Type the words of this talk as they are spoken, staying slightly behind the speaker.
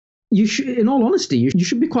you should, in all honesty, you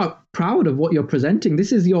should be quite proud of what you're presenting.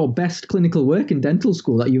 This is your best clinical work in dental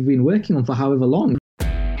school that you've been working on for however long.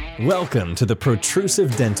 Welcome to the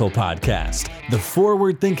Protrusive Dental Podcast, the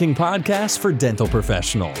forward-thinking podcast for dental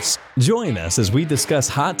professionals. Join us as we discuss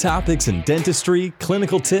hot topics in dentistry,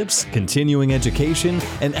 clinical tips, continuing education,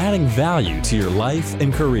 and adding value to your life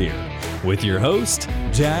and career. With your host,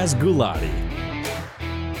 Jazz Gulati.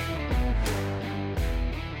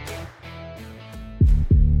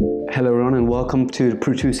 Hello everyone and welcome to the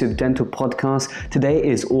Protrusive Dental Podcast. Today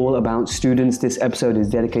is all about students. This episode is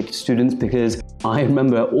dedicated to students because I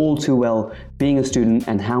remember all too well being a student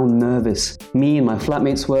and how nervous me and my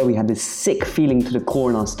flatmates were. We had this sick feeling to the core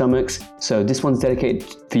in our stomachs. So this one's dedicated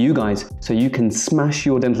for you guys so you can smash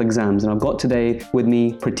your dental exams. And I've got today with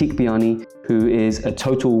me Pratik Biyani, who is a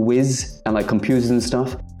total whiz at computers and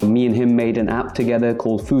stuff. Me and him made an app together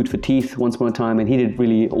called Food for Teeth once upon a time, and he did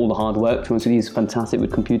really all the hard work. To be honest with you, he's fantastic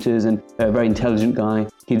with computers and a very intelligent guy.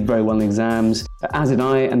 He did very well in exams, as did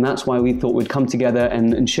I, and that's why we thought we'd come together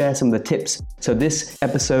and share some of the tips. So this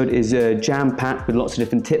episode is jam-packed with lots of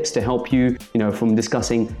different tips to help you, from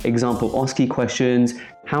discussing example OSCE questions,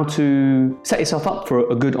 how to set yourself up for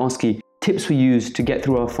a good OSCE, tips we use to get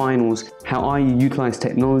through our finals, how I utilize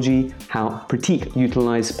technology, how Pratik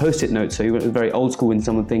utilized post-it notes, so you're very old school in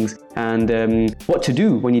some of the things, and what to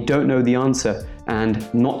do when you don't know the answer, and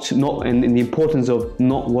and the importance of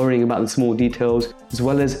not worrying about the small details, as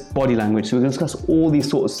well as body language. So we're going to discuss all these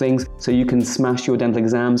sorts of things so you can smash your dental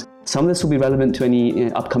exams. Some of this will be relevant to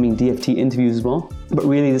any upcoming DFT interviews as well, but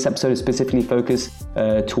really this episode is specifically focused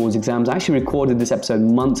towards exams. I actually recorded this episode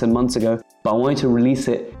months and months ago, but I wanted to release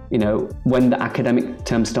it when the academic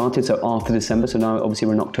term started, so after December. So now obviously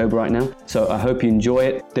we're in October right now. So I hope you enjoy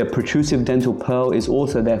it. The Protrusive Dental Pearl is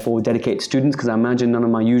also therefore dedicated to students, because I imagine none of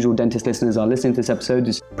my usual dentist listeners are listening to this episode.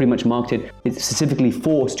 It's pretty much marketed specifically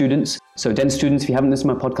for students. So dentist students, if you haven't listened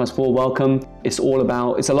to my podcast before, welcome. It's a lot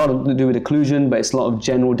to do with occlusion, but it's a lot of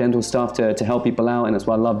general dental stuff to help people out, and that's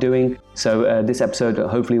what I love doing. So this episode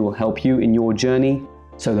hopefully will help you in your journey.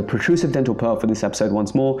 So the Protrusive Dental Pearl for this episode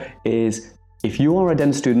once more is, if you are a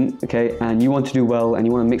dental student, and you want to do well and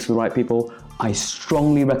you want to mix with the right people, I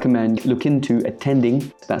strongly recommend look into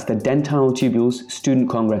attending. That's the Dentile Tubules Student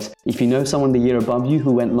Congress. If you know someone the year above you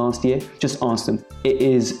who went last year, just ask them. It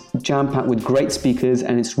is jam-packed with great speakers,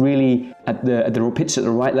 and it's really pitched at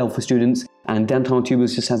the right level for students. And Dentile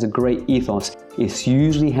Tubules just has a great ethos. It's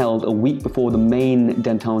usually held a week before the main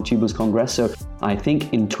Dentile Tubules Congress. So I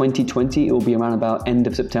think in 2020, it will be around about end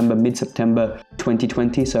of September, mid-September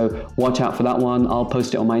 2020. So watch out for that one. I'll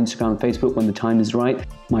post it on my Instagram and Facebook when the time is right.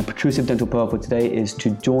 My Protrusive Dental Pearl for today is to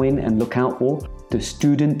join and look out for the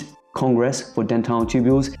Student Congress for Dentile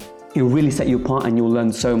Tubules. It'll really set you apart and you'll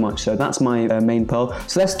learn so much. So that's my main pearl.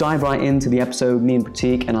 So let's dive right into the episode, me and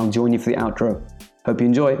Pratik, and I'll join you for the outro. Hope you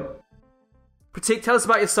enjoy. Pratik, tell us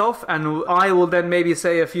about yourself, and I will then maybe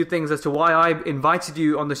say a few things as to why I invited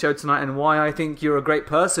you on the show tonight and why I think you're a great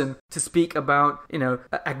person to speak about,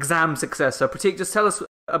 exam success. So Pratik, just tell us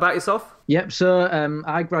about yourself. Yep, so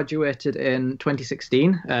I graduated in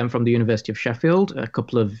 2016 from the University of Sheffield, a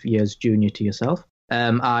couple of years junior to yourself.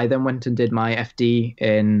 I then went and did my FD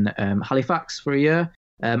in Halifax for a year.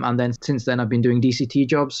 And then since then, I've been doing DCT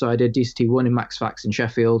jobs. So I did DCT 1 in Max Fax in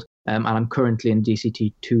Sheffield, and I'm currently in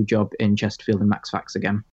DCT 2 job in Chesterfield in Max Fax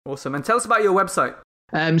again. Awesome. And tell us about your website.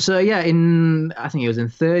 I think it was in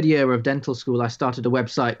third year of dental school, I started a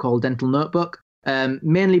website called Dental Notebook,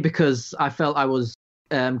 mainly because I felt I was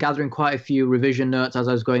gathering quite a few revision notes as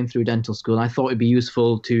I was going through dental school. I thought it'd be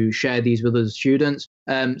useful to share these with other students.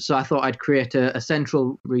 So I thought I'd create a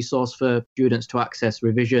central resource for students to access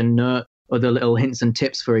revision notes, other little hints and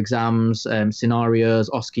tips for exams, scenarios,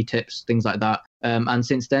 OSCE tips, things like that. And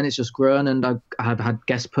since then, it's just grown, and I have had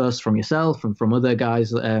guest posts from yourself and from other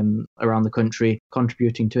guys around the country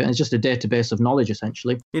contributing to it. And it's just a database of knowledge,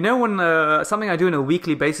 essentially. When something I do on a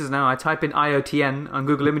weekly basis now, I type in IOTN on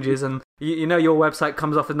Google Images, and your website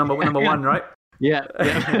comes off as number one, right? Yeah.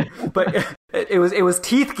 But it was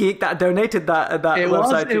Teeth Geek that donated that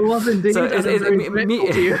website. It was indeed. So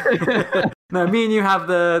me and you have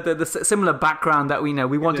the similar background that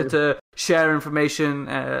we wanted to share information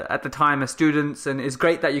at the time as students, and it's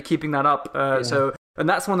great that you're keeping that up. And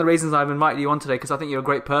that's one of the reasons I've invited you on today, because I think you're a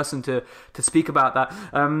great person to speak about that.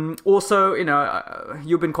 Also,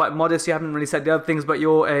 you've been quite modest. You haven't really said the other things, but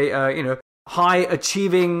you're a high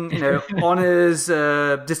achieving honors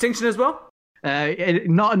distinction as well.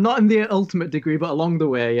 Not in the ultimate degree, but along the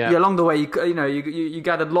way, yeah. Yeah, along the way, you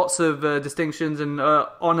gathered lots of distinctions and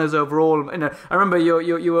honors overall. I remember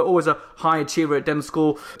you were always a high achiever at dental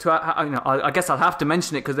school. I guess I'll have to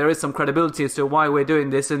mention it because there is some credibility as to why we're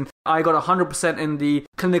doing this. And I got 100% in the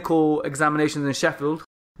clinical examinations in Sheffield,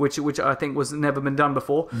 which I think was never been done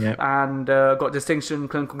before. Yep. And got distinction in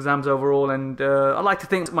clinical exams overall. And I like to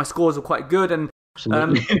think my scores were quite good. And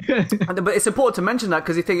but it's important to mention that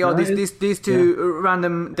because you think, these two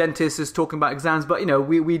random dentists is talking about exams, but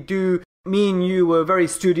we do. Me and you were very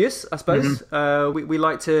studious, I suppose. Mm-hmm. We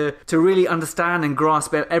like to really understand and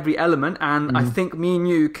grasp every element, and I think me and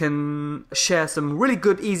you can share some really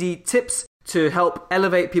good, easy tips to help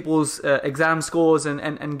elevate people's exam scores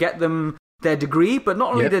and get them their degree, but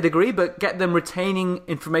not only their degree, but get them retaining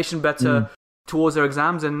information better towards their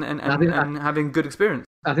exams and having good experience.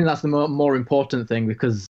 I think that's the more important thing,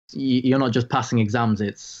 because you're not just passing exams,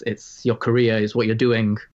 it's your career, it's what you're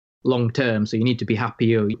doing long term. So you need to be happy,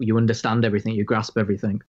 you understand everything, you grasp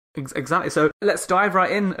everything. Exactly. So let's dive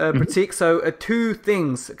right in, Pratik. So two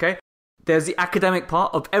things, okay? There's the academic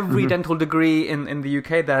part of every dental degree in the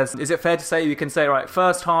UK. Is it fair to say we can say, right,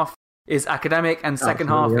 first half is academic and second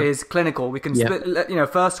half is clinical? We can split,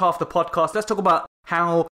 first half the podcast. Let's talk about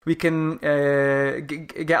how we can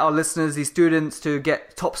get our listeners, these students, to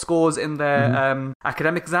get top scores in their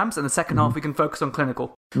academic exams, and the second half we can focus on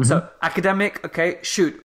clinical. So academic, okay,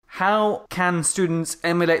 shoot. How can students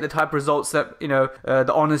emulate the type of results that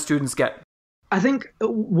the honours students get? I think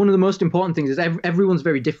one of the most important things is everyone's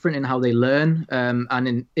very different in how they learn.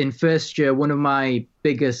 And in first year, one of my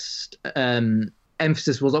biggest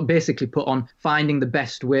emphasis was basically put on finding the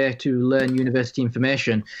best way to learn university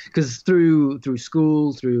information, because through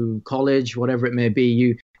school, through college, whatever it may be,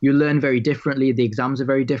 you learn very differently. The exams are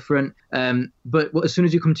very different. But as soon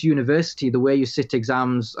as you come to university, the way you sit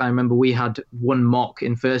exams, I remember we had one mock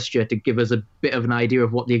in first year to give us a bit of an idea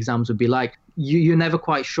of what the exams would be like. You're never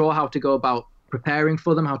quite sure how to go about preparing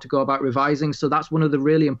for them, how to go about revising. So that's one of the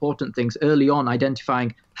really important things early on,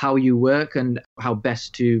 identifying how you work and how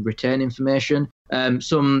best to retain information.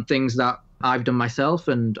 Some things that I've done myself,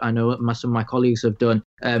 and I know some of my colleagues have done,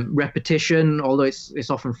 repetition, although it's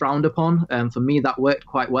often frowned upon. For me, that worked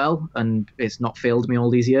quite well, and it's not failed me all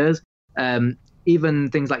these years. Even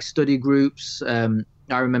things like study groups. I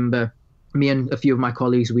remember me and a few of my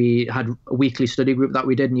colleagues, we had a weekly study group that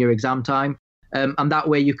we did near exam time. And that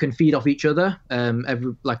way you can feed off each other.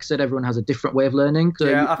 Like I said, everyone has a different way of learning.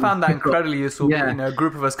 So I found that incredibly useful. A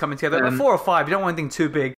group of us coming together. But 4 or 5, you don't want anything too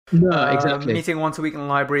big. No, exactly. Meeting once a week in the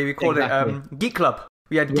library. We called it Geek Club.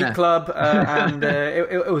 We had Geek Club, and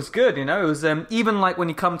it was good. It was even like when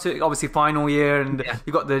you come to obviously final year, and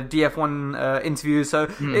you got the DF1 interviews. So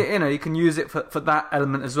you can use it for that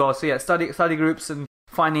element as well. So study groups and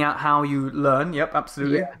finding out how you learn. Yep,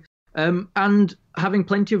 absolutely. Yeah. And having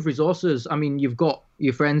plenty of resources. I mean, you've got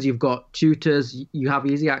your friends, you've got tutors, you have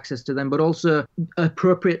easy access to them, but also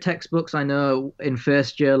appropriate textbooks. I know in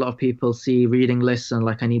first year, a lot of people see reading lists and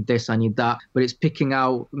like, I need this, I need that, but it's picking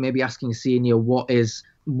out, maybe asking a senior, what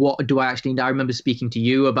do I actually need? I remember speaking to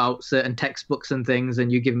you about certain textbooks and things,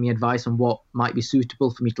 and you giving me advice on what might be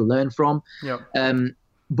suitable for me to learn from. Yep.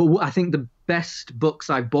 But I think the best books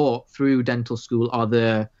I bought through dental school are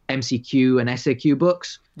the MCQ and SAQ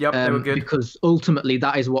books. Yep, they were good. Because ultimately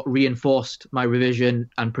that is what reinforced my revision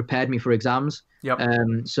and prepared me for exams. Yep.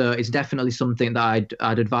 So it's definitely something that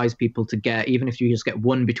I'd advise people to get, even if you just get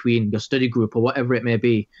one between your study group or whatever it may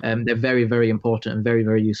be. They're very, very important and very,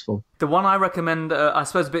 very useful. The one I recommend, I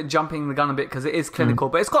suppose a bit jumping the gun a bit because it is clinical,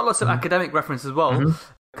 but it's got lots of academic reference as well.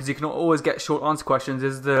 Because you can always get short answer questions,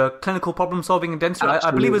 is the Clinical Problem Solving in Dentistry.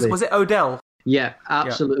 I believe was it Odell? Yeah,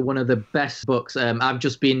 absolutely. One of the best books. I've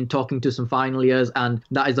just been talking to some final years, and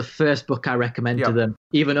that is the first book I recommend to them.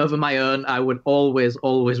 Even over my own, I would always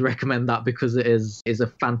recommend that because it is a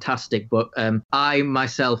fantastic book. I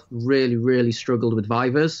myself really, really struggled with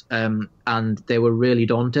Vivas, and they were really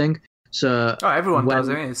daunting. So everyone does.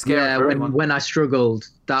 I mean, it's scary for everyone. When I struggled,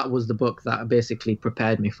 that was the book that basically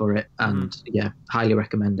prepared me for it, and highly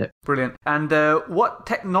recommend it. Brilliant. And what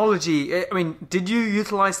technology? I mean, did you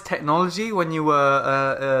utilize technology when you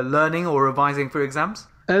were learning or revising for exams?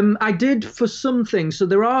 I did for some things. So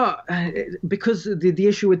there are, because the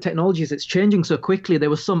issue with technology is it's changing so quickly. There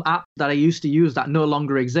was some app that I used to use that no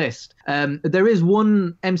longer exist. There is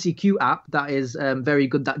one MCQ app that is very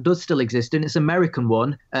good that does still exist, and it's an American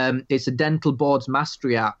one. It's a Dental Boards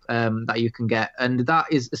Mastery app that you can get, and that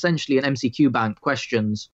is essentially an MCQ bank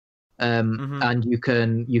questions. And you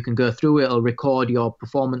can go through it. It'll record your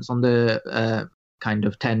performance on the kind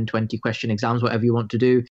of 10, 20 question exams, whatever you want to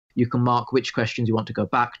do. You can mark which questions you want to go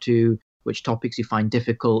back to. which topics you find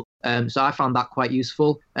difficult. So I found that quite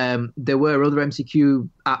useful. There were other MCQ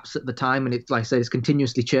apps at the time, and it's like I said, it's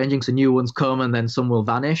continuously changing. So new ones come and then some will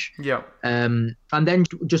vanish. Yeah. And then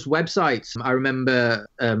just websites. I remember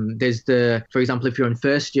there's for example, if you're in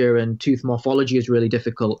first year and tooth morphology is really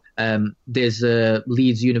difficult, there's a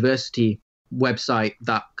Leeds University website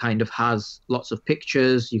that kind of has lots of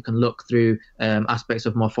pictures. You can look through aspects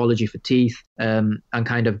of morphology for teeth and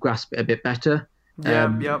kind of grasp it a bit better.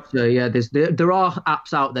 So yeah, there are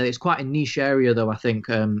apps out there. It's quite a niche area, though, I think,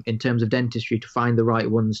 in terms of dentistry, to find the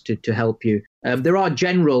right ones to help you. There are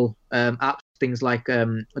general apps, things like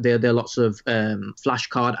there are lots of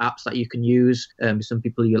flashcard apps that you can use. Some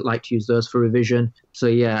people like to use those for revision. So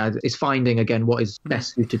yeah, it's finding again what is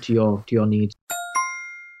best suited to your needs.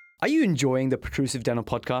 Are you enjoying the Protrusive Dental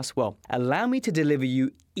Podcast? Well, allow me to deliver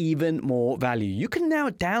you even more value. You can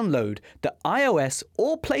now download the iOS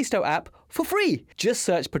or Play Store app for free. Just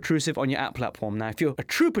search Protrusive on your app platform. Now, if you're a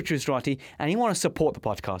true Protruserati and you want to support the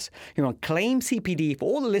podcast, you want to claim CPD for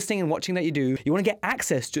all the listening and watching that you do, you want to get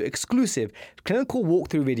access to exclusive clinical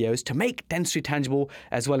walkthrough videos to make dentistry tangible,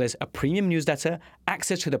 as well as a premium newsletter,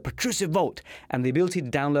 access to the Protrusive Vault, and the ability to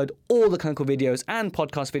download all the clinical videos and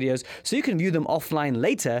podcast videos so you can view them offline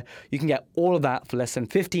later, you can get all of that for less than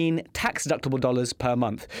 $15 tax-deductible dollars per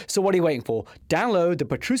month. So what are you waiting for? Download the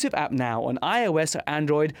Protrusive app now on iOS or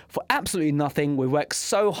Android for absolutely nothing. We worked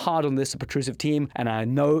so hard on this, the Protrusive team, and I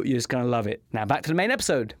know you're just going to love it. Now back to the main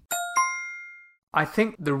episode. I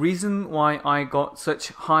think the reason why I got such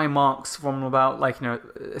high marks from about,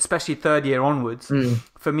 especially third year onwards,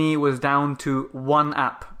 for me was down to one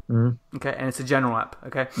app. Okay, and it's a general app.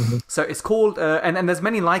 Okay, so it's called, and there's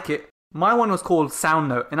many like it. My one was called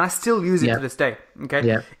SoundNote, and I still use it to this day.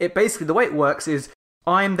 Okay, it basically, the way it works is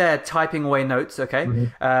I'm there typing away notes, okay,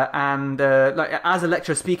 and as a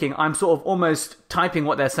lecturer speaking, I'm sort of almost typing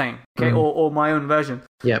what they're saying, okay, or my own version.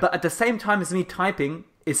 But at the same time as me typing,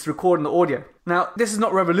 it's recording the audio. Now, this is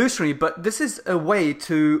not revolutionary, but this is a way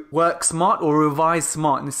to work smart or revise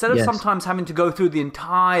smart. Instead of sometimes having to go through the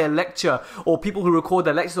entire lecture, or people who record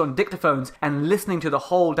their lectures on dictaphones and listening to the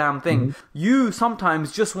whole damn thing, you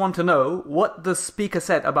sometimes just want to know what the speaker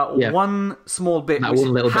said about one small bit,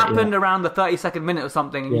 which happened around the 30-second minute or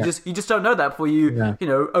something, and you just don't know that before you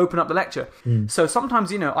open up the lecture. So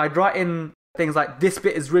sometimes, I'd write in things like, this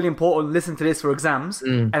bit is really important, listen to this for exams,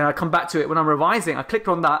 and I come back to it when I'm revising. I clicked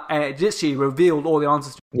on that and it literally revealed all the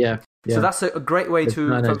answers. So that's a great way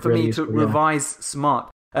for me to revise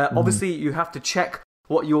smart. Obviously, you have to check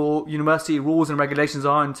what your university rules and regulations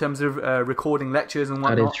are in terms of recording lectures and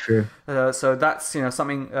whatnot. That is true. So that's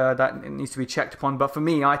something that needs to be checked upon. But for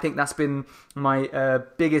me, I think that's been my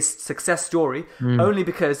biggest success story, only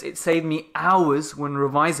because it saved me hours when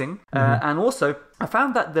revising, and also I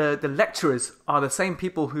found that the lecturers are the same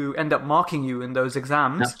people who end up marking you in those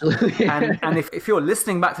exams. Absolutely. and if you're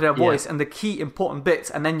listening back to their voice and the key important bits,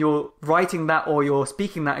 and then you're writing that or you're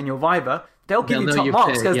speaking that in your Viva, they'll give you top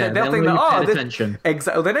marks because they'll think that,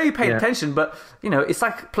 exactly, they know you paid attention, but it's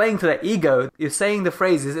like playing to their ego. You're saying the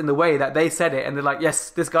phrases in the way that they said it, and they're like, yes,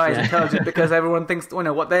 this guy is intelligent because everyone thinks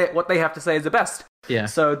what they have to say is the best.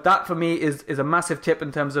 So that for me is a massive tip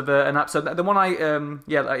in terms of an app. So the one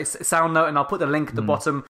it's SoundNote, and I'll put the link at the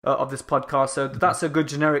bottom of this podcast. So that's a good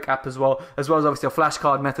generic app as well as obviously our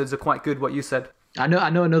flashcard methods are quite good. What you said. I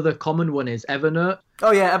know another common one is Evernote.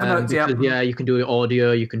 Oh yeah, Evernote. Because, you can do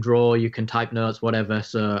audio, you can draw, you can type notes, whatever.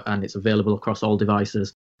 So, and it's available across all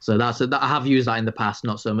devices. So I have used that in the past,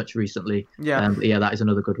 not so much recently. That is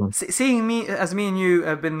another good one. Seeing me and you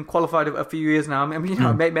have been qualified a few years now. I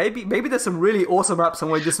mean, maybe there's some really awesome apps and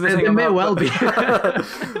we're just missing them. There may well be.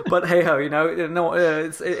 But hey ho,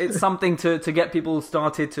 it's something to get people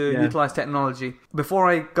started to utilize technology. Before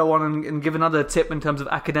I go on and give another tip in terms of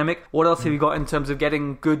academic, what else have you got in terms of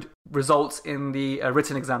getting good results in the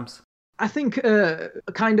written exams? I think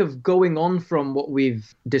kind of going on from what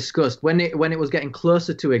we've discussed, when it was getting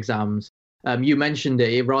closer to exams, you mentioned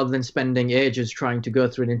it, rather than spending ages trying to go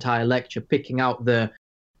through an entire lecture, picking out the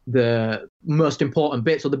most important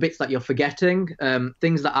bits or the bits that you're forgetting.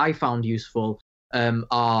 Things that I found useful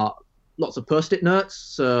are lots of Post-it notes.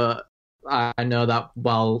 So I know that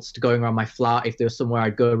whilst going around my flat, if there was somewhere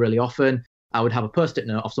I'd go really often, I would have a Post-it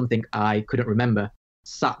note of something I couldn't remember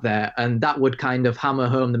sat there, and that would kind of hammer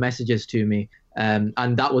home the messages to me, and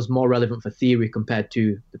that was more relevant for theory compared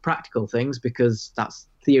to the practical things, because that's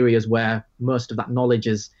theory is where most of that knowledge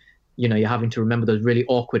is. You're having to remember those really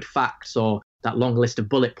awkward facts or that long list of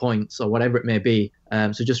bullet points or whatever it may be.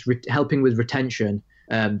 So just helping with retention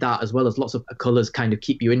that, as well as lots of colours, kind of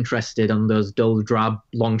keep you interested on those dull, drab,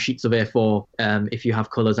 long sheets of A4 if you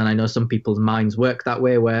have colours. And I know some people's minds work that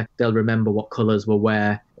way, where they'll remember what colours were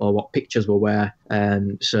where or what pictures were where.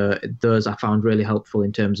 So those I found really helpful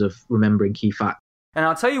in terms of remembering key facts. And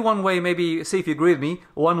I'll tell you one way, maybe see if you agree with me,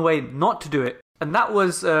 one way not to do it. And that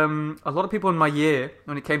was a lot of people in my year,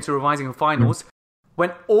 when it came to revising for finals,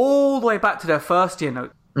 went all the way back to their first year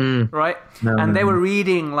note, right? They were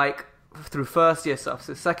reading like through first year stuff,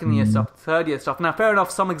 so second year stuff, third year stuff. Now, fair enough,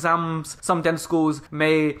 some exams, some dental schools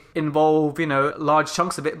may involve, large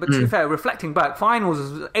chunks of it. But to be fair, reflecting back, finals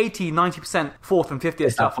is 80, 90% fourth and fifth year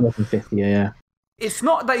stuff. Fourth and fifth year, yeah. It's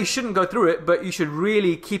not that you shouldn't go through it, but you should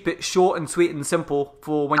really keep it short and sweet and simple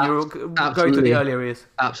for when you're going to the earlier years.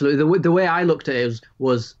 Absolutely. The way I looked at it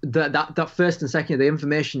was that first and second year, the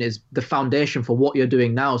information is the foundation for what you're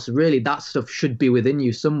doing now. So really, that stuff should be within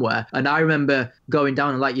you somewhere. And I remember going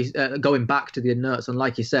down and going back to the notes, and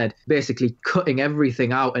like you said, basically cutting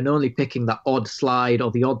everything out and only picking that odd slide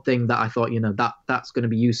or the odd thing that I thought, that's going to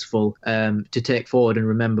be useful to take forward and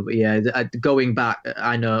remember. But yeah, going back,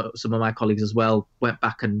 I know some of my colleagues as well went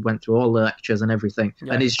back and went through all the lectures and everything.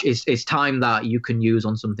 Yeah. And it's time that you can use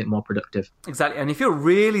on something more productive. Exactly. And if you're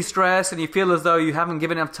really stressed and you feel as though you haven't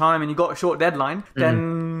given enough time and you've got a short deadline,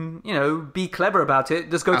 then, be clever about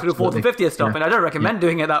it. Just go through the fourth and fifth year stuff. Yeah. And I don't recommend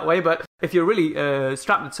doing it that way, but if you're really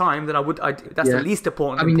strapped with time, then that's the least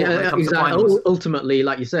important. When it comes to finals. Ultimately,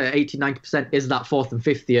 like you say, 80-90% is that fourth and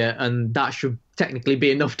fifth year, and that should technically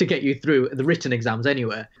be enough to get you through the written exams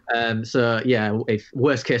anyway. So yeah, if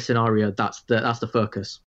worst case scenario, that's the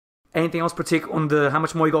focus. Anything else Pratik on how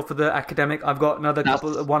much more you got for the academic? I've got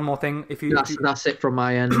one more thing. That's it from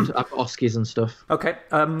my end. I've got OSCEs and stuff. Okay.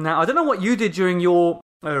 Now I don't know what you did during your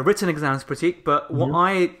written exams, Pratik, but what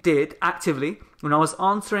I did actively when I was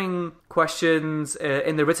answering questions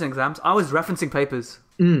in the written exams, I was referencing papers.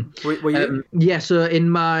 Were you? Yeah, so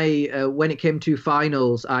in my when it came to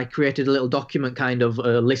finals, I created a little document, kind of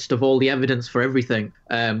a list of all the evidence for everything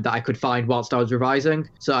that I could find whilst I was revising.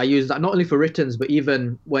 So I used that not only for writtens, but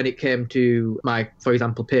even when it came to my, for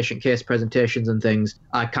example, patient case presentations and things,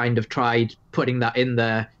 I kind of tried putting that in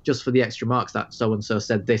there just for the extra marks that so-and-so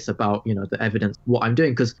said this about, the evidence, what I'm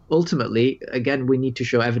doing. Because ultimately, again, we need to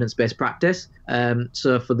show evidence-based practice.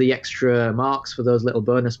 So for the extra marks, for those little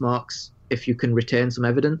bonus marks, if you can retain some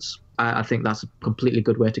evidence, I think that's a completely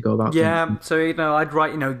good way to go about things. So, I'd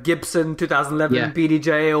write, Gibson 2011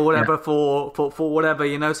 PDJ or whatever for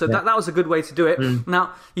whatever, So that was a good way to do it.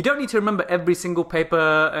 Now, you don't need to remember every single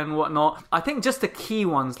paper and whatnot. I think just the key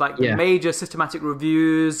ones, like the major systematic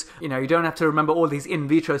reviews, you don't have to remember all these in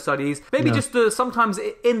vitro studies. Maybe just sometimes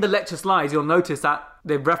in the lecture slides, you'll notice that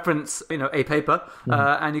they reference, a paper,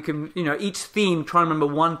 and you can, each theme, try and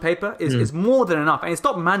remember one paper is more than enough. And it's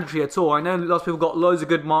not mandatory at all. I know lots of people got loads of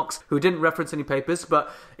good marks who didn't reference any papers, but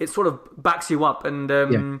it sort of backs you up, and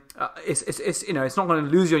it's not going to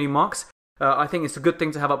lose you any marks. I think it's a good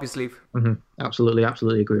thing to have up your sleeve. Absolutely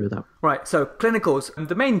agree with that. Right, so clinicals.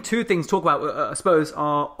 The main two things to talk about, I suppose,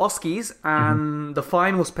 are OSCEs and the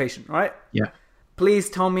finals patient, right? Yeah. Please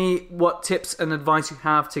tell me what tips and advice you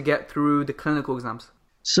have to get through the clinical exams.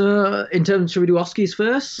 So, should we do OSCEs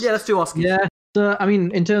first? Yeah, let's do OSCEs. Yeah. So,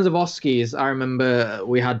 in terms of OSCEs, I remember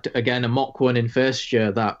we had, again, a mock one in first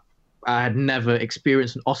year that I had never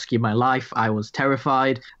experienced an OSCE in my life. I was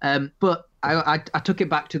terrified. But I took it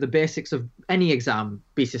back to the basics of any exam.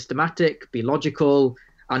 Be systematic, be logical,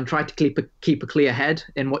 and try to keep a clear head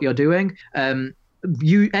in what you're doing.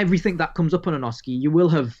 Everything that comes up on an OSCE, you will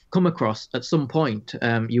have come across at some point.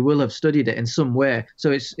 You will have studied it in some way.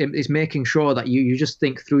 So it's making sure that you just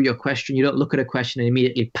think through your question. You don't look at a question and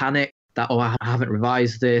immediately panic that, I haven't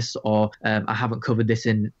revised this, or I haven't covered this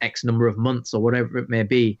in X number of months, or whatever it may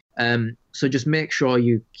be. So just make sure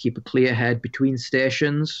you keep a clear head between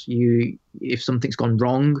stations. If something's gone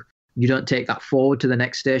wrong, you don't take that forward to the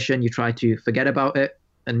next station. You try to forget about it,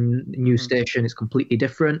 and new station is completely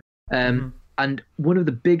different. And one of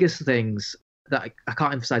the biggest things that I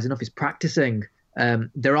can't emphasize enough is practicing.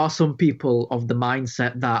 There are some people of the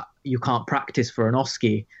mindset that you can't practice for an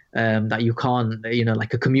OSCE, that you can't,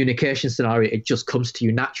 like a communication scenario, it just comes to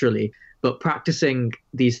you naturally. But practicing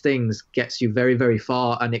these things gets you very, very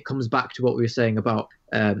far. And it comes back to what we were saying about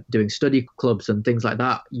doing study clubs and things like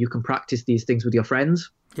that. You can practice these things with your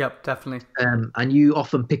friends. Yep, definitely. And you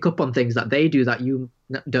often pick up on things that they do that you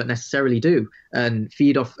don't necessarily do, and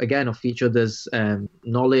feed off each other's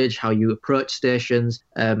knowledge, how you approach stations.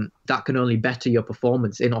 That can only better your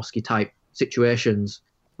performance in OSCE type situations.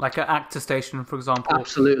 Like an actor station, for example.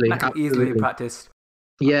 Absolutely. That can easily be practiced.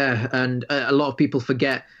 Yeah, and a lot of people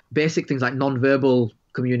forget basic things like non-verbal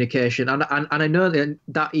communication. And I know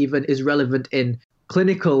that even is relevant in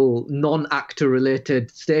clinical non-actor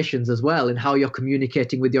related stations as well, in how you're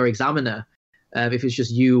communicating with your examiner. If it's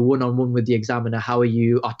just you one-on-one with the examiner, how are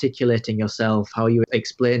you articulating yourself? How are you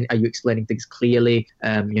explaining things clearly?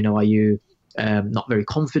 Are you not very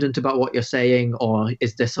confident about what you're saying, or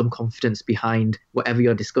is there some confidence behind whatever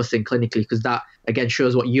you're discussing clinically? Because that again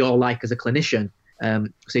shows what you're like as a clinician.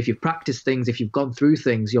 So if you've practiced things, if you've gone through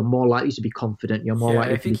things, you're more likely to be confident. You're more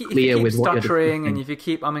likely to be clear with what you're stuttering, and if you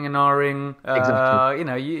keep umming and ahhing,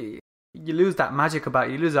 exactly. You lose that magic about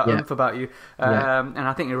you, lose that oomph about you, and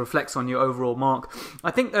I think it reflects on your overall mark.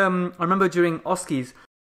 I think I remember during OSCEs,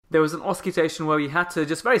 there was an OSCE station where we had to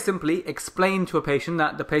just very simply explain to a patient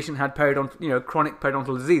that the patient had chronic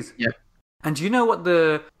periodontal disease. Yeah. And do you know what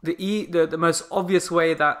the most obvious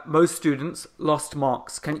way that most students lost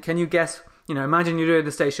marks? Can you guess? Imagine you're doing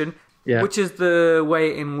the station. Yeah. Which is the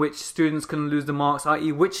way in which students can lose the marks?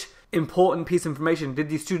 I.e., which important piece of information did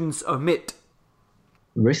these students omit?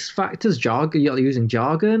 Risk factors, jargon. You're using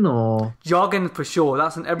jargon, or jargon for sure.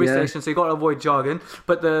 That's in every station, so you got to avoid jargon.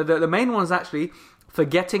 But the main one is actually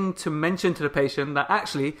forgetting to mention to the patient that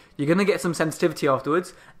actually you're going to get some sensitivity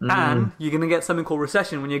afterwards, and you're going to get something called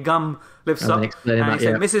recession when your gum lifts up. And you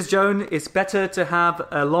say, Mrs. Jones, it's better to have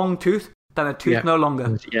a long tooth than a tooth no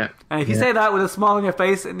longer. Yeah. And if you say that with a smile on your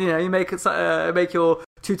face, and you make your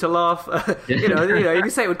tutor laugh, you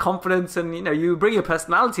say it with confidence, and you bring your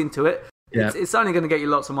personality into it. It's only going to get you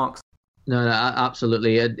lots of marks. No,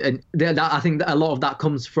 absolutely. And I think that a lot of that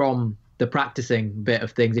comes from the practicing bit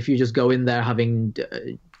of things. If you just go in there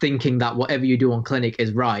thinking that whatever you do on clinic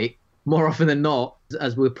is right, more often than not,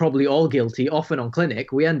 as we're probably all guilty, often on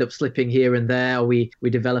clinic, we end up slipping here and there, or we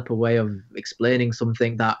develop a way of explaining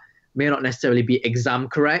something that may not necessarily be exam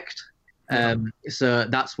correct. So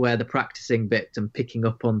that's where the practicing bit and picking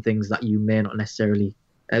up on things that you may not necessarily,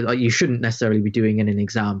 you shouldn't necessarily be doing in an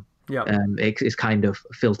exam. Yeah, it's kind of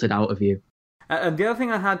filtered out of you. And the other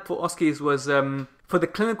thing I had for OSCEs was for the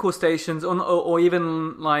clinical stations, or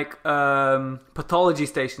even like pathology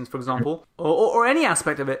stations, for example, or any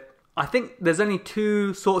aspect of it. I think there's only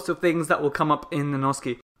two sorts of things that will come up in an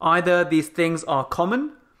OSCE. Either these things are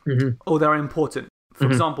common, or they're important. For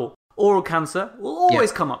example, oral cancer will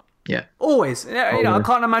always come up. Yeah, always. I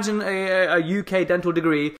can't imagine a UK dental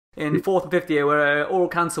degree in 4th and 5th year where oral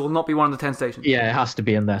cancer will not be one of the 10 stations. Yeah, it has to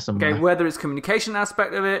be in there somewhere. Okay, whether it's communication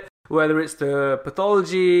aspect of it, whether it's the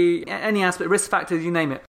pathology, any aspect, risk factors, you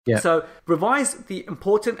name it. Yeah. So revise the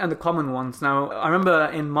important and the common ones. Now, I remember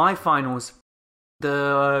in my finals,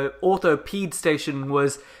 the ortho-ped station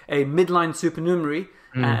was a midline supernumerary,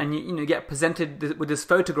 and you get presented with this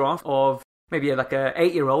photograph of maybe like a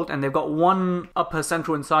 8-year-old, and they've got one upper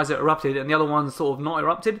central incisor erupted and the other one's sort of not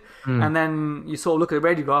erupted, and then you sort of look at the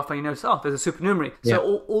radiograph and you notice, there's a supernumerary. Yeah.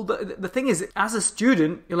 So all the thing is, as a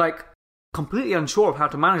student, you're like completely unsure of how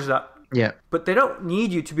to manage that. Yeah. But they don't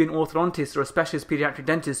need you to be an orthodontist or a specialist pediatric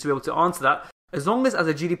dentist to be able to answer that. As long as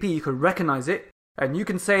a GDP you can recognize it, and you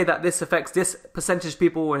can say that this affects this percentage of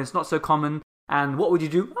people and it's not so common, and what would you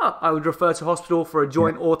do? I would refer to hospital for a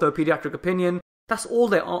joint ortho-pediatric opinion. That's all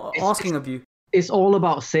they're asking of you. It's all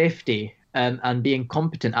about safety and being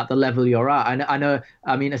competent at the level you're at. And I know,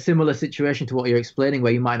 a similar situation to what you're explaining,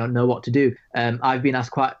 where you might not know what to do. I've been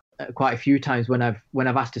asked quite a few times when I've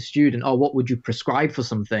asked a student, what would you prescribe for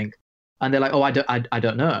something? And they're like, I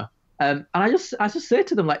don't know. And I just say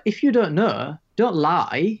to them, like, if you don't know, don't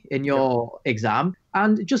lie in your exam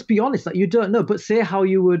and just be honest that you don't know, but say how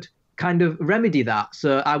you would kind of remedy that.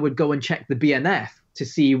 So I would go and check the BNF to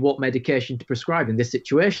see what medication to prescribe in this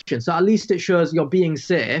situation. So at least it shows you're being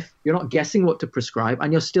safe, you're not guessing what to prescribe,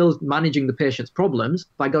 and you're still managing the patient's problems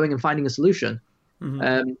by going and finding a solution.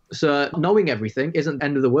 So knowing everything isn't the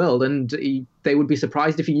end of the world, and they would be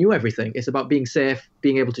surprised if you knew everything. It's about being safe,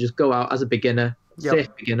 being able to just go out as a beginner, safe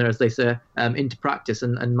beginner, as they say, into practice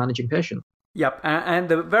and managing patients. Yep, and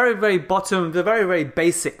the very, very bottom, the very, very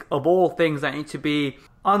basic of all things that need to be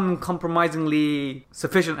uncompromisingly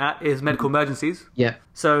sufficient at is medical emergencies. Yeah.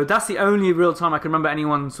 So that's the only real time I can remember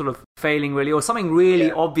anyone sort of failing really, or something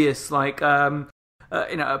really obvious like a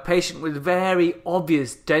patient with very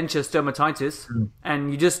obvious denture stomatitis,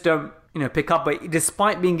 and you just don't pick up, but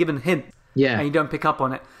despite being given hints. Yeah. And you don't pick up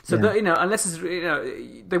on it. So that, unless it's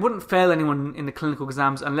they wouldn't fail anyone in the clinical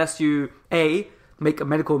exams unless you make a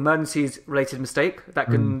medical emergencies related mistake that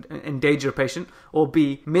can endanger a patient, or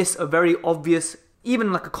B, miss a very obvious,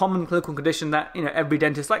 even like a common clinical condition that every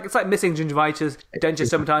dentist, like it's like missing gingivitis, denture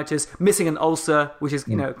stomatitis, missing an ulcer, which is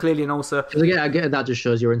clearly an ulcer. Again, I get that just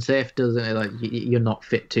shows you're unsafe, doesn't it? Like you're not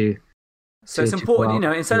fit to So it's important,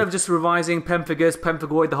 instead of just revising pemphigus,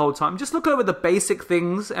 pemphigoid the whole time, just look over the basic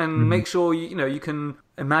things and make sure you can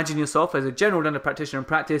imagine yourself as a general dental practitioner in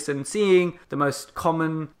practice and seeing the most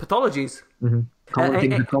common pathologies. Common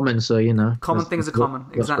things are common, so common things are common.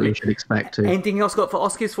 That's what you should expect too. Anything else got for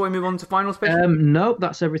OSCEs before we move on to finals patient? No,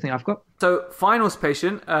 that's everything I've got. So finals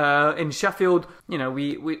patient in Sheffield,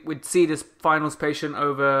 we'd see this finals patient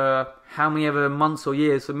over how many ever months or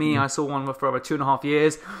years. For me, I saw one for over 2.5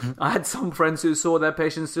 years. I had some friends who saw their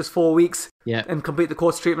patients just 4 weeks and complete the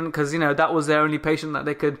course of treatment because that was their only patient that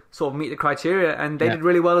they could sort of meet the criteria, and they did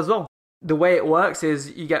really well as well. The way it works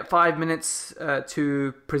is you get 5 minutes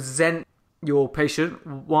to present your patient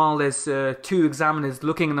while there's 2 examiners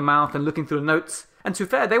looking in the mouth and looking through the notes. And to be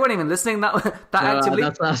fair, they weren't even listening that actively.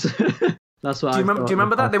 That's what do you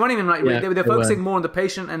remember that? They weren't even they're focusing more on the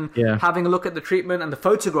patient and having a look at the treatment and the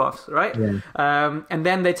photographs, right? And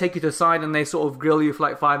then they take you to the side and they sort of grill you for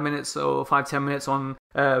like 5 minutes or 5-10 minutes on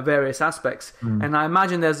various aspects. And I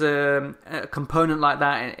imagine there's a component like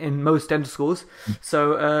that in most dental schools.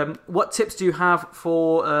 So what tips do you have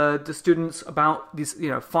for the students about these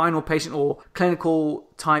final patient or clinical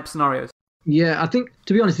type scenarios? Yeah, I think,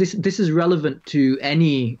 to be honest, this is relevant to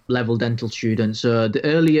any level dental student. So the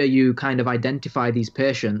earlier you kind of identify these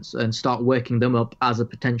patients and start working them up as a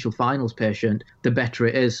potential finals patient, the better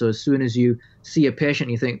it is. So as soon as you see a patient,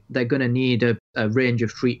 you think they're going to need a range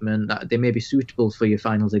of treatment that they may be suitable for your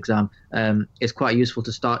finals exam, it's quite useful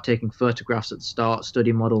to start taking photographs at the start,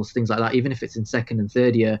 study models, things like that, even if it's in second and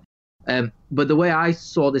third year. But the way I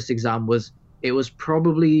saw this exam was, it was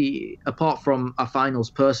probably, apart from a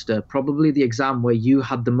finals poster, probably the exam where you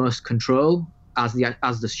had the most control as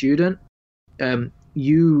the student.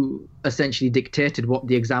 You essentially dictated what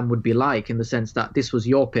the exam would be like, in the sense that this was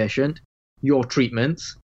your patient, your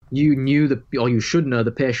treatments. You knew or you should know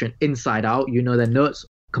the patient inside out. You know their notes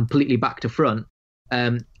completely back to front.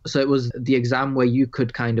 So it was the exam where you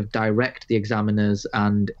could kind of direct the examiners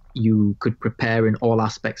and you could prepare in all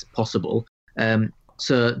aspects possible.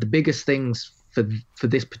 So the biggest things for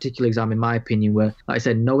this particular exam, in my opinion, were, like I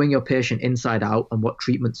said, knowing your patient inside out and what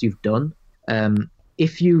treatments you've done.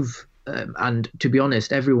 If you've, and to be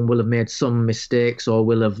honest, everyone will have made some mistakes or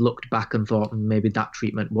will have looked back and thought maybe that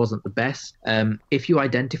treatment wasn't the best. If you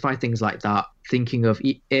identify things like that, thinking of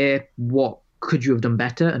what could you have done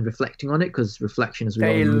better, and reflecting on it, because reflection is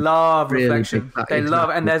really, they love really reflection. They love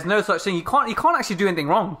it, and there's no such thing. You can't actually do anything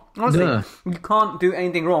wrong. Honestly, you can't do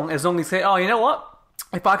anything wrong as long as you say, oh, you know what?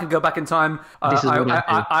 If I could go back in time,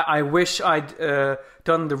 I wish I'd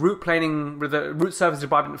done the root planing with the root surface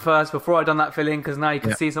debridement first before I'd done that filling, because now you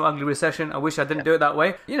can see some ugly recession. I wish I didn't do it that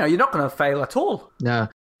way. You're not going to fail at all. No.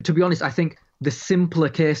 To be honest, I think the simpler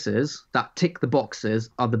cases that tick the boxes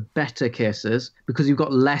are the better cases, because you've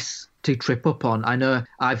got less to trip up on. I know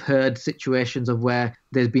I've heard situations of where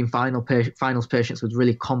there's been finals patients with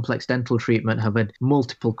really complex dental treatment have had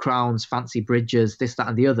multiple crowns, fancy bridges, this, that,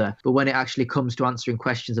 and the other. But when it actually comes to answering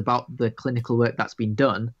questions about the clinical work that's been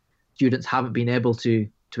done, students haven't been able to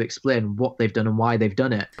explain what they've done and why they've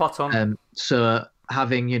done it. Spot on. So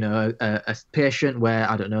having, a patient where,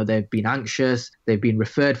 I don't know, they've been anxious, they've been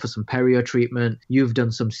referred for some perio treatment, you've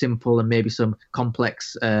done some simple and maybe some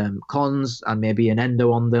complex cons and maybe an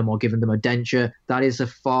endo on them or given them a denture, that is a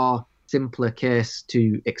far simpler case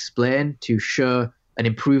to explain, to show an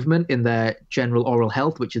improvement in their general oral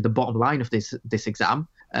health, which is the bottom line of this exam.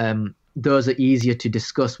 Those are easier to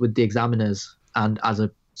discuss with the examiners. And as a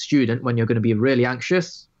student, when you're going to be really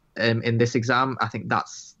anxious in this exam, I think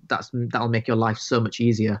that'll make your life so much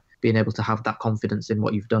easier, being able to have that confidence in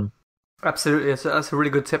what you've done. Absolutely. So that's a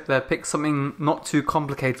really good tip there. Pick something not too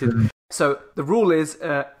complicated. So the rule is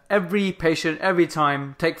every patient, every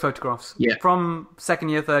time, take photographs. From second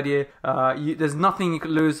year, third year. There's nothing you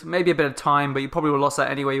could lose. Maybe a bit of time, but you probably would have lost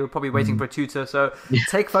that anyway. You were probably waiting for a tutor. So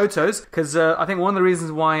take photos, because I think one of the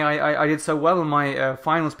reasons why I did so well in my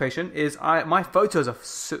finals patient is my photos are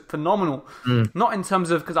phenomenal. Not in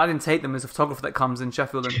terms of, because I didn't take them, as a photographer that comes in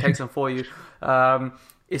Sheffield and takes them for you.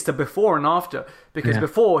 It's the before and after, because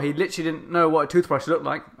before he literally didn't know what a toothbrush looked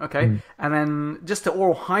like. And then just the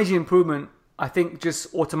oral hygiene improvement, I think,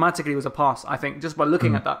 just automatically was a pass, I think, just by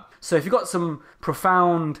looking at that. So if you've got some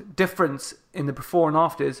profound difference in the before and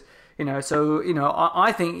afters,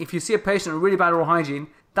 I think if you see a patient with really bad oral hygiene,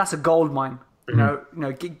 that's a gold mine.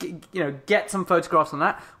 Get some photographs on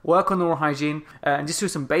that, work on the oral hygiene, and just do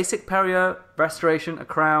some basic perio, restoration, a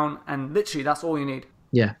crown, and literally that's all you need.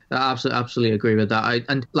 Yeah, I absolutely agree with that.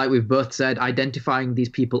 And like we've both said, identifying these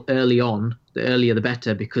people early on, the earlier the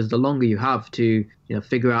better, because the longer you have to,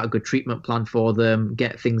 figure out a good treatment plan for them,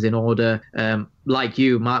 get things in order. Like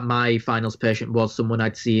you, my finals patient was someone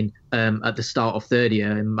I'd seen at the start of third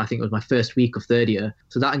year, and I think it was my first week of third year.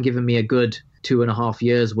 So that had given me a good 2.5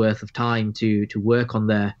 years worth of time to work on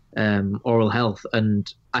their oral health.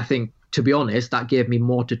 And I think, to be honest, that gave me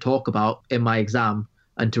more to talk about in my exam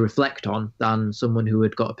and to reflect on than someone who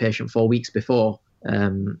had got a patient 4 weeks before.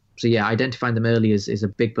 So yeah, identifying them early is a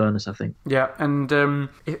big bonus, I think. Yeah, and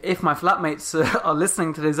if my flatmates are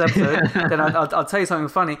listening to this episode, then I'll tell you something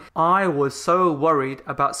funny. I was so worried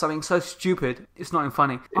about something so stupid. It's not even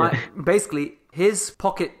funny. Basically, his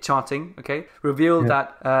pocket charting, revealed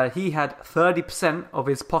that he had 30% of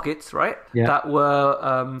his pockets, right, that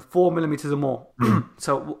were 4 millimeters or more.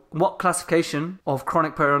 So what classification of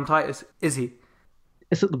chronic periodontitis is he?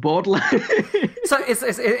 It's at the borderline. So is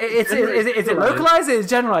it localized? It's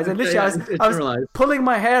generalized. And literally, I was pulling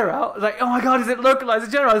my hair out, like, oh my god, is it localized?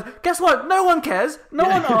 It's generalized. Guess what? No one cares. No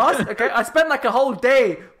one asked. I spent like a whole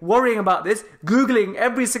day worrying about this, googling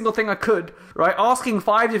every single thing I could, right? Asking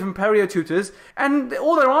 5 different perio tutors, and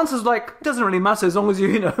all their answers like, it doesn't really matter as long as you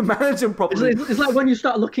manage them properly. It's like when you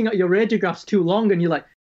start looking at your radiographs too long, and you're like,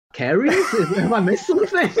 caries? Have I missed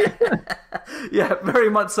something? Yeah, very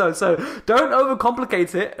much so. So don't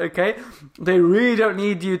overcomplicate it, okay? They really don't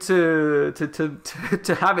need you to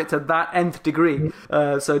have it to that nth degree.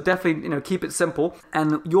 So definitely, keep it simple.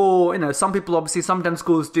 And some people, obviously, some dental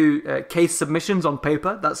schools do case submissions on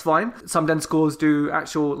paper. That's fine. Some dental schools do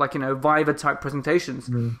actual, Viva type presentations.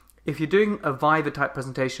 If you're doing a Viva type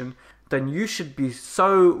presentation, then you should be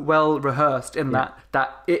so well rehearsed in that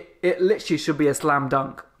it literally should be a slam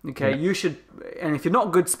dunk. You should, and if you're not a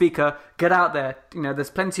good speaker, get out there. There's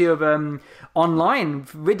plenty of online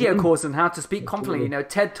video courses on how to speak confidently.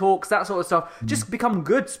 TED Talks, that sort of stuff. Just become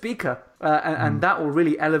good speaker, and that will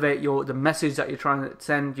really elevate the message that you're trying to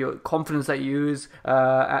send, your confidence that you use,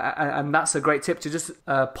 and that's a great tip to just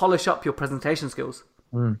polish up your presentation skills.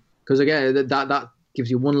 Because again, that gives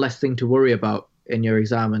you one less thing to worry about in your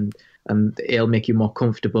exam, and it'll make you more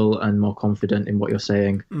comfortable and more confident in what you're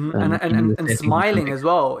saying. And smiling as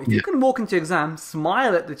well. If you can walk into your exam,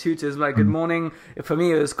 smile at the tutors, like, good morning. For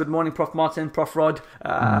me, it was good morning, Prof. Martin, Prof. Rod.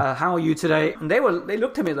 How are you today? And they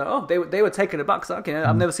looked at me like, they were taken aback. So,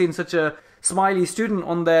 I've never seen such a smiley student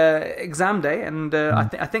on their exam day. And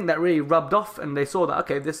I think that really rubbed off, and they saw that,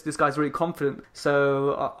 this guy's really confident.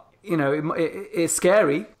 So, it's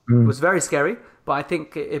scary. It was very scary. But I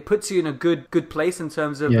think it puts you in a good place in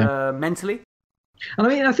terms of mentally. And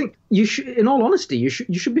I think you should, in all honesty, you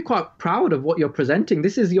should be quite proud of what you're presenting.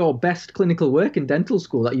 This is your best clinical work in dental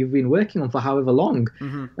school that you've been working on for however long.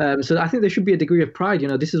 So I think there should be a degree of pride.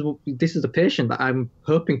 This is a patient that I'm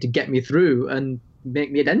hoping to get me through and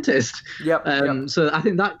make me a dentist. So I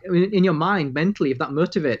think that in your mind, mentally, if that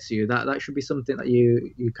motivates you, that should be something that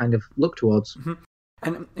you kind of look towards.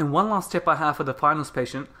 And one last tip I have for the finals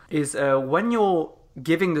patient is when you're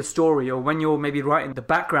giving the story, or when you're maybe writing the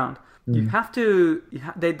background, you have to.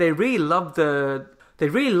 They really love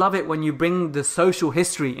it when you bring the social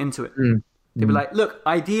history into it. They'll be like, look,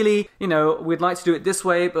 ideally, we'd like to do it this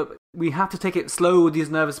way, but we have to take it slow with these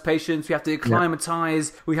nervous patients. We have to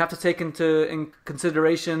acclimatize. We have to take in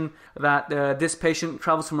consideration that this patient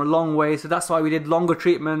travels from a long way, so that's why we did longer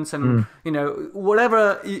treatments, and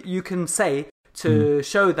whatever you can say to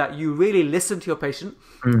show that you really listen to your patient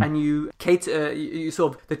and you cater, you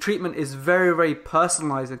sort of, the treatment is very, very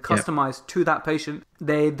personalized and customized to that patient.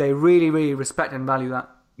 They really, really respect and value that.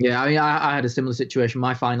 Yeah, I had a similar situation.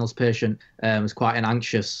 My finals patient was quite an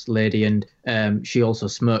anxious lady, and she also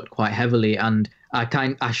smoked quite heavily. And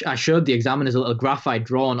I showed the examiners a little graph I'd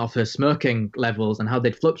drawn of her smoking levels and how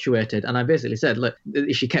they'd fluctuated. And I basically said, look,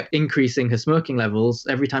 she kept increasing her smoking levels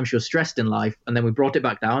every time she was stressed in life. And then we brought it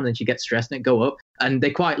back down, and then she gets stressed and it go up. And they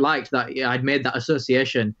quite liked that I'd made that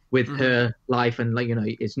association with her life. And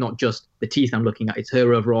it's not just the teeth I'm looking at, it's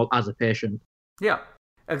her overall as a patient. Yeah.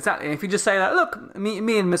 Exactly. If you just say that, look, me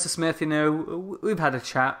and Mr. Smith, we've had a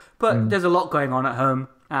chat, but there's a lot going on at home.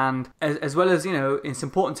 And as well as, it's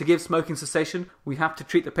important to give smoking cessation, we have to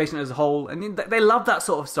treat the patient as a whole. And they love that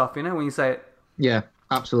sort of stuff, when you say it. Yeah,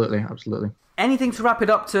 absolutely. Anything to wrap it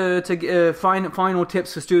up to final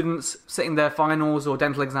tips for students sitting their finals or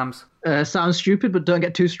dental exams? Sounds stupid, but don't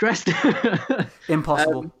get too stressed.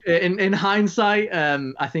 Impossible. In hindsight,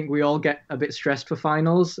 I think we all get a bit stressed for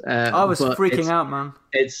finals. I was freaking out, man.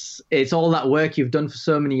 It's all that work you've done for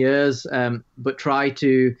so many years, but try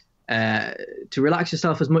to relax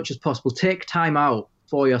yourself as much as possible. Take time out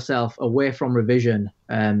for yourself away from revision.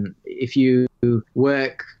 If you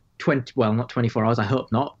work not 24 hours, I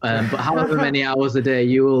hope not, but however many hours a day,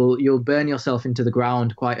 you'll burn yourself into the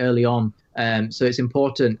ground quite early on. So it's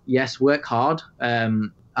important, yes, work hard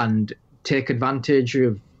and take advantage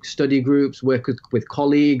of study groups, work with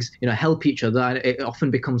colleagues, help each other. It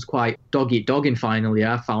often becomes quite dog eat dog in final year,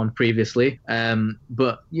 I found previously.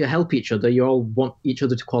 But you help each other. You all want each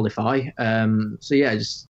other to qualify. So yeah,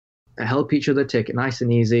 just help each other, take it nice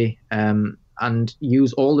and easy, and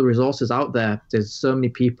use all the resources out there. There's so many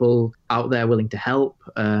people out there willing to help,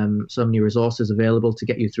 so many resources available to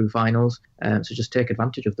get you through finals. So just take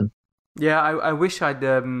advantage of them. Yeah, I wish I'd.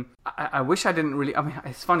 I wish I didn't really. I mean,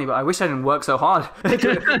 it's funny, but I wish I didn't work so hard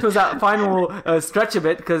towards that final stretch of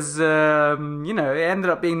it, because it ended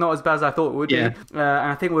up being not as bad as I thought it would be. And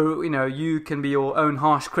I think you can be your own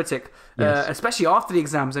harsh critic, especially after the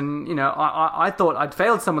exams. And I thought I'd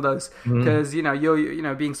failed some of those because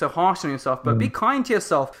you're being so harsh on yourself. But be kind to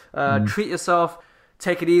yourself. Treat yourself.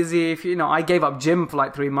 Take it easy. If I gave up gym for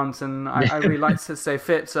like 3 months, and I really like to stay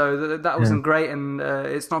fit, so that wasn't great, and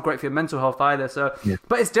it's not great for your mental health either. So,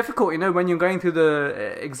 but it's difficult, when you're going through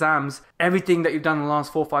the exams, everything that you've done in the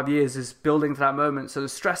last 4 or 5 years is building to that moment. So the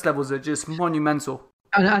stress levels are just monumental.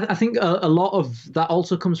 And I think a lot of that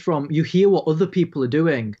also comes from you hear what other people are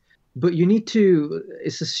doing, but you need to.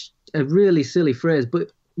 It's a really silly phrase,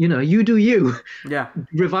 but. You do you. Yeah.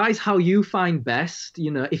 Revise how you find best.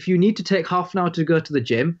 If you need to take half an hour to go to the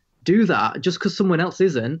gym, do that. Just because someone else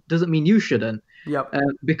isn't doesn't mean you shouldn't. Yep.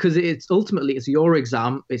 Because it's your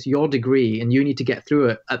exam, it's your degree, and you need to get through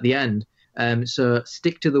it at the end. So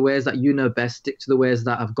stick to the ways that you know best. Stick to the ways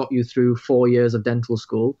that have got you through 4 years of dental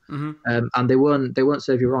school, and they won't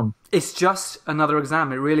serve you wrong. It's just another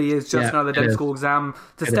exam. It really is just another dental school exam.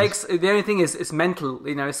 The stakes. The only thing is, it's mental.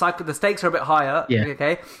 It's like the stakes are a bit higher. Yeah.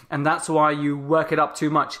 Okay, and that's why you work it up too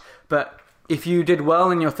much. But if you did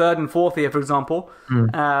well in your 3rd and 4th year, for example,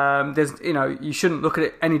 there's you shouldn't look at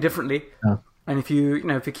it any differently. No. And if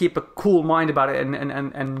you keep a cool mind about it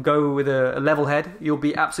and go with a level head, you'll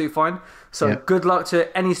be absolutely fine. So good luck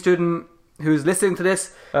to any student who's listening to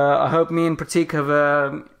this. I hope me and Pratik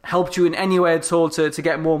have helped you in any way at all to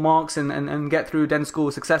get more marks and get through dental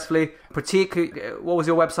school successfully. Pratik, what was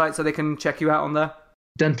your website so they can check you out on there?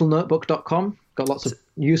 dentalnotebook.com. Got lots of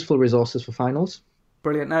useful resources for finals.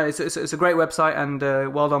 Brilliant. No, it's a great website, and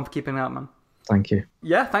well done for keeping it up, man. Thank you.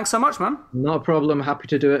 Yeah, thanks so much, man. No problem. Happy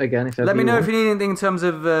to do it again if ever. Let me know if you need anything in terms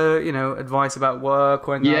of advice about work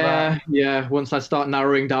or anything like that. Yeah. Once I start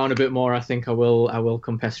narrowing down a bit more, I think I will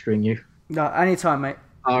come pestering you. No, anytime, mate.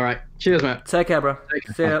 All right. Cheers, mate. Take care, bro.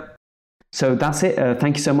 See ya. So that's it.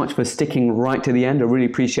 Thank you so much for sticking right to the end. I really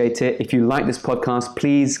appreciate it. If you like this podcast,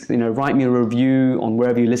 please, write me a review on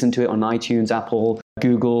wherever you listen to it, on iTunes, Apple,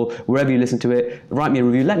 Google, wherever you listen to it. Write me a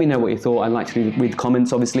review. Let me know what you thought. I'd like to read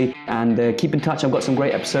comments, obviously. And keep in touch. I've got some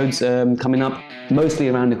great episodes coming up, mostly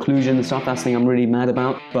around occlusion and stuff. That's the thing I'm really mad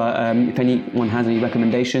about. But if anyone has any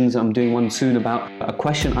recommendations, I'm doing one soon about a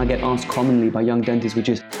question I get asked commonly by young dentists, which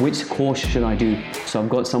is, which course should I do? So I've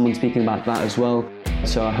got someone speaking about that as well.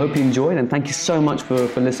 So I hope you enjoyed, and thank you so much for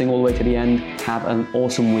listening all the way to the end. Have an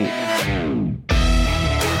awesome week.